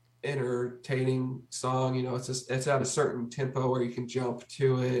entertaining song. You know, it's at a certain tempo where you can jump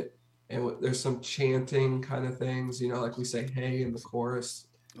to it. And there's some chanting kind of things, you know, like we say, hey, in the chorus.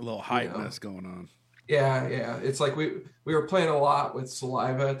 A little hypeness going on. Yeah. It's like we were playing a lot with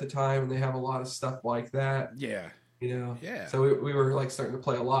Saliva at the time, and they have a lot of stuff like that. Yeah. You know? Yeah. So we were like starting to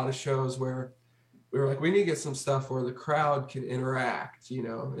play a lot of shows where we were like, we need to get some stuff where the crowd can interact, you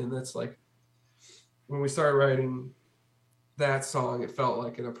know? And that's like, when we started writing that song, it felt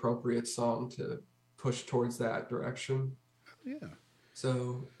like an appropriate song to push towards that direction. Yeah.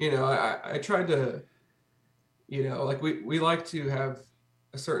 So, you know, I tried to, you know, like we like to have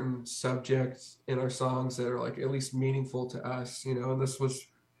a certain subject in our songs that are like at least meaningful to us, you know, and this was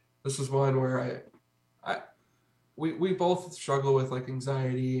one where we both struggle with like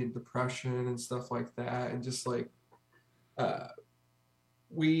anxiety and depression and stuff like that. And just like,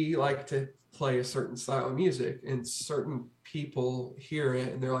 we like to play a certain style of music, and certain people hear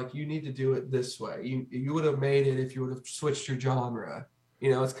it and they're like, you need to do it this way. You would have made it if you would have switched your genre. You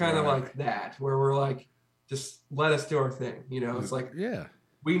know, it's kind of like that, where we're like, just let us do our thing. You know, it's like, yeah,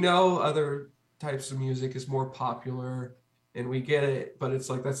 we know other types of music is more popular and we get it, but it's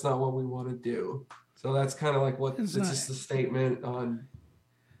like, that's not what we want to do. So that's kind of like it's just a statement on,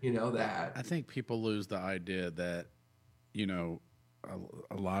 you know, that. I think people lose the idea that you know,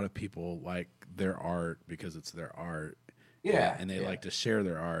 a lot of people like their art because it's their art. Yeah. And they like to share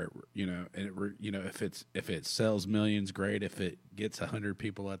their art, you know, and if it sells millions, great. If it gets 100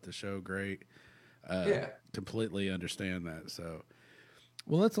 people at the show, great. Completely understand that. So,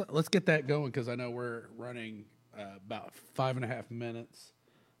 well, let's get that going because I know we're running about 5.5 minutes.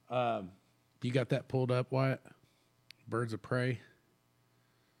 You got that pulled up, Wyatt? Birds of Prey.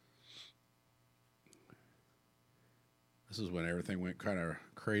 This is when everything went kind of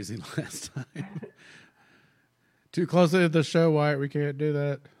crazy last time. Too close to the show, Wyatt. We can't do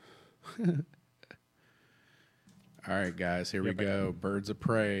that. All right, guys, here we go. Birds of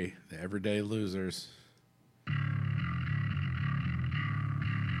Prey, the Everyday Losers.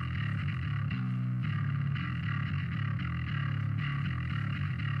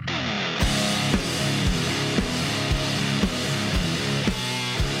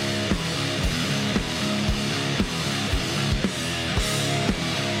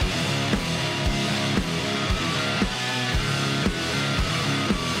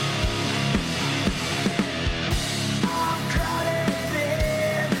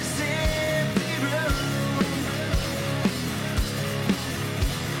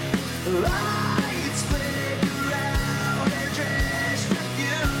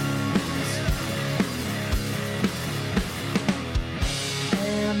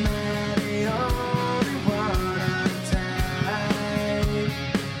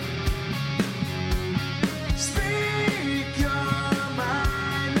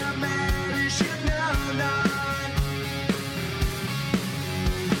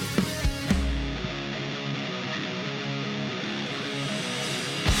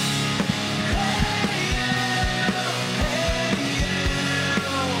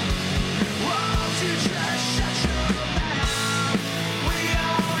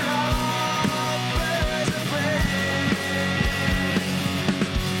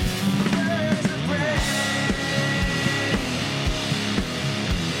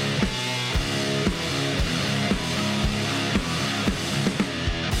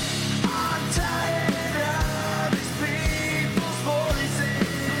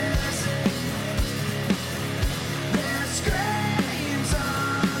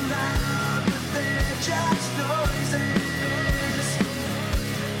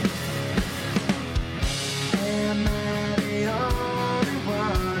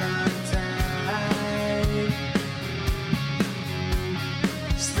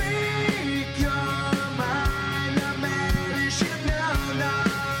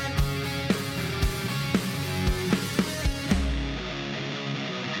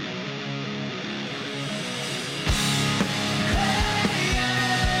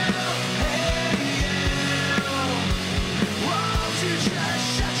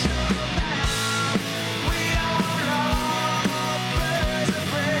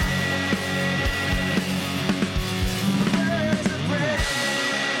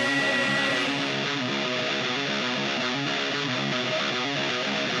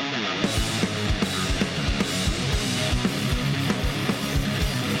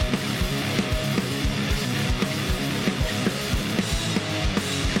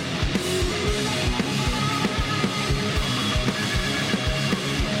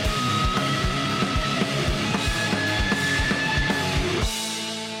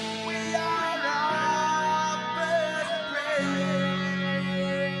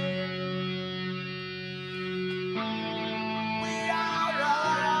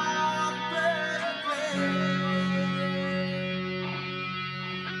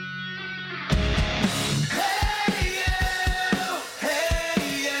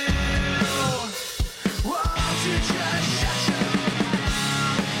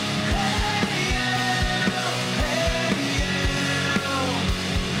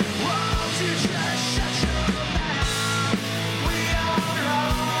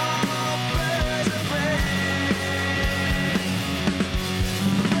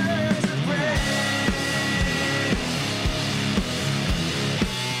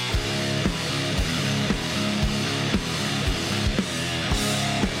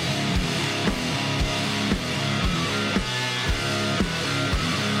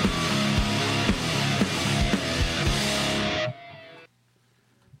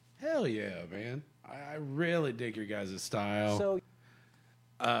 Hell yeah, man! I really dig your guys' style. So,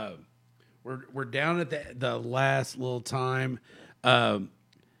 we're down at the last little time.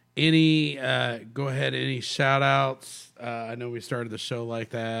 Any go ahead? Any shout outs? I know we started the show like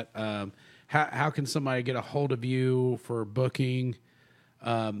that. How can somebody get a hold of you for booking,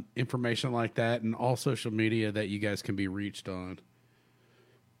 information like that, and all social media that you guys can be reached on?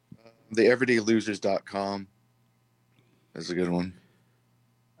 TheEverydayLosers.com. That's a good one.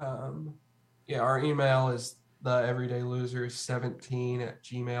 Yeah, our email is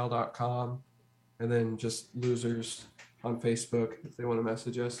theeverydayLosers17@gmail.com. And then just losers on Facebook if they want to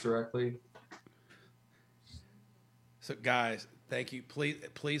message us directly. So, guys, thank you.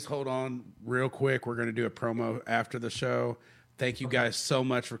 Please hold on real quick. We're going to do a promo after the show. Thank you guys so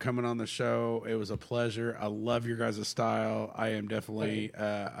much for coming on the show. It was a pleasure. I love your guys' style. I am definitely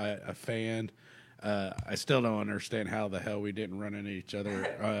a fan. I still don't understand how the hell we didn't run into each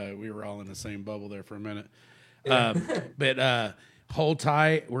other. We were all in the same bubble there for a minute. But hold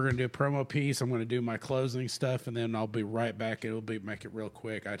tight. We're going to do a promo piece. I'm going to do my closing stuff, and then I'll be right back. Make it real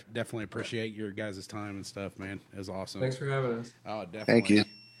quick. I definitely appreciate your guys' time and stuff, man. It was awesome. Thanks for having us. Oh, definitely. Thank you.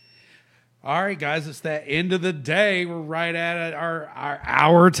 All right, guys, it's that end of the day. We're right at our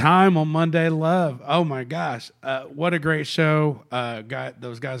hour time on Monday Love. Oh, my gosh. What a great show.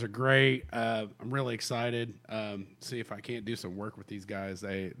 Those guys are great. I'm really excited. See if I can't do some work with these guys.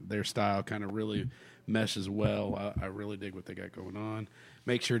 Their style kind of really meshes well. I really dig what they got going on.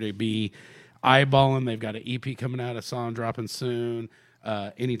 Make sure to be eyeballing. They've got an EP coming out, a song dropping soon.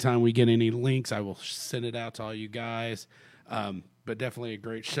 Anytime we get any links, I will send it out to all you guys. But definitely a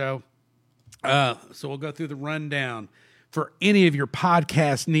great show. So we'll go through the rundown. For any of your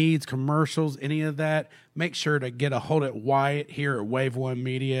podcast needs, commercials, any of that, make sure to get a hold of Wyatt here at Wave One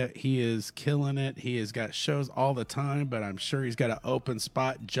Media. He is killing it. He has got shows all the time, but I'm sure he's got an open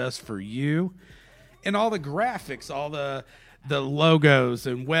spot just for you. And all the graphics, all the logos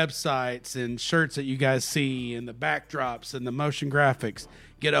and websites and shirts that you guys see and the backdrops and the motion graphics,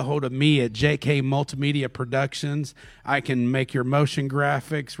 get a hold of me at JK Multimedia Productions. I can make your motion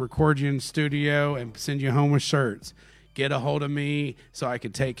graphics, record you in studio, and send you home with shirts. Get a hold of me so I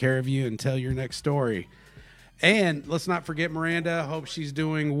can take care of you and tell your next story. And let's not forget Miranda. Hope she's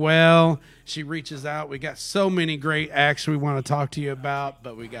doing well. She reaches out. We got so many great acts we want to talk to you about,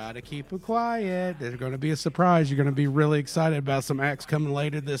 but we got to keep it quiet. There's going to be a surprise. You're going to be really excited about some acts coming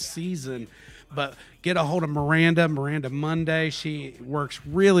later this season. But get a hold of Miranda Monday. She works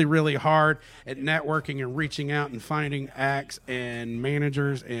really, really hard at networking and reaching out and finding acts and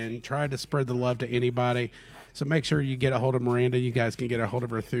managers and try to spread the love to anybody. So make sure you get a hold of Miranda. You guys can get a hold of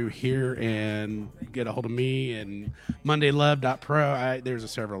her through here and get a hold of me and mondaylove.pro. There's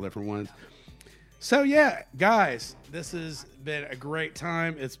several different ones. So, yeah, guys, this has been a great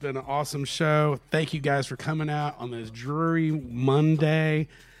time. It's been an awesome show. Thank you guys for coming out on this dreary Monday.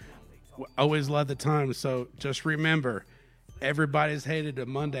 Always love the time. So just remember, everybody's hated a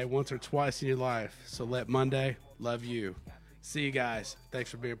Monday once or twice in your life. So let Monday love you. See you guys. Thanks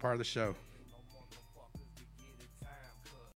for being part of the show.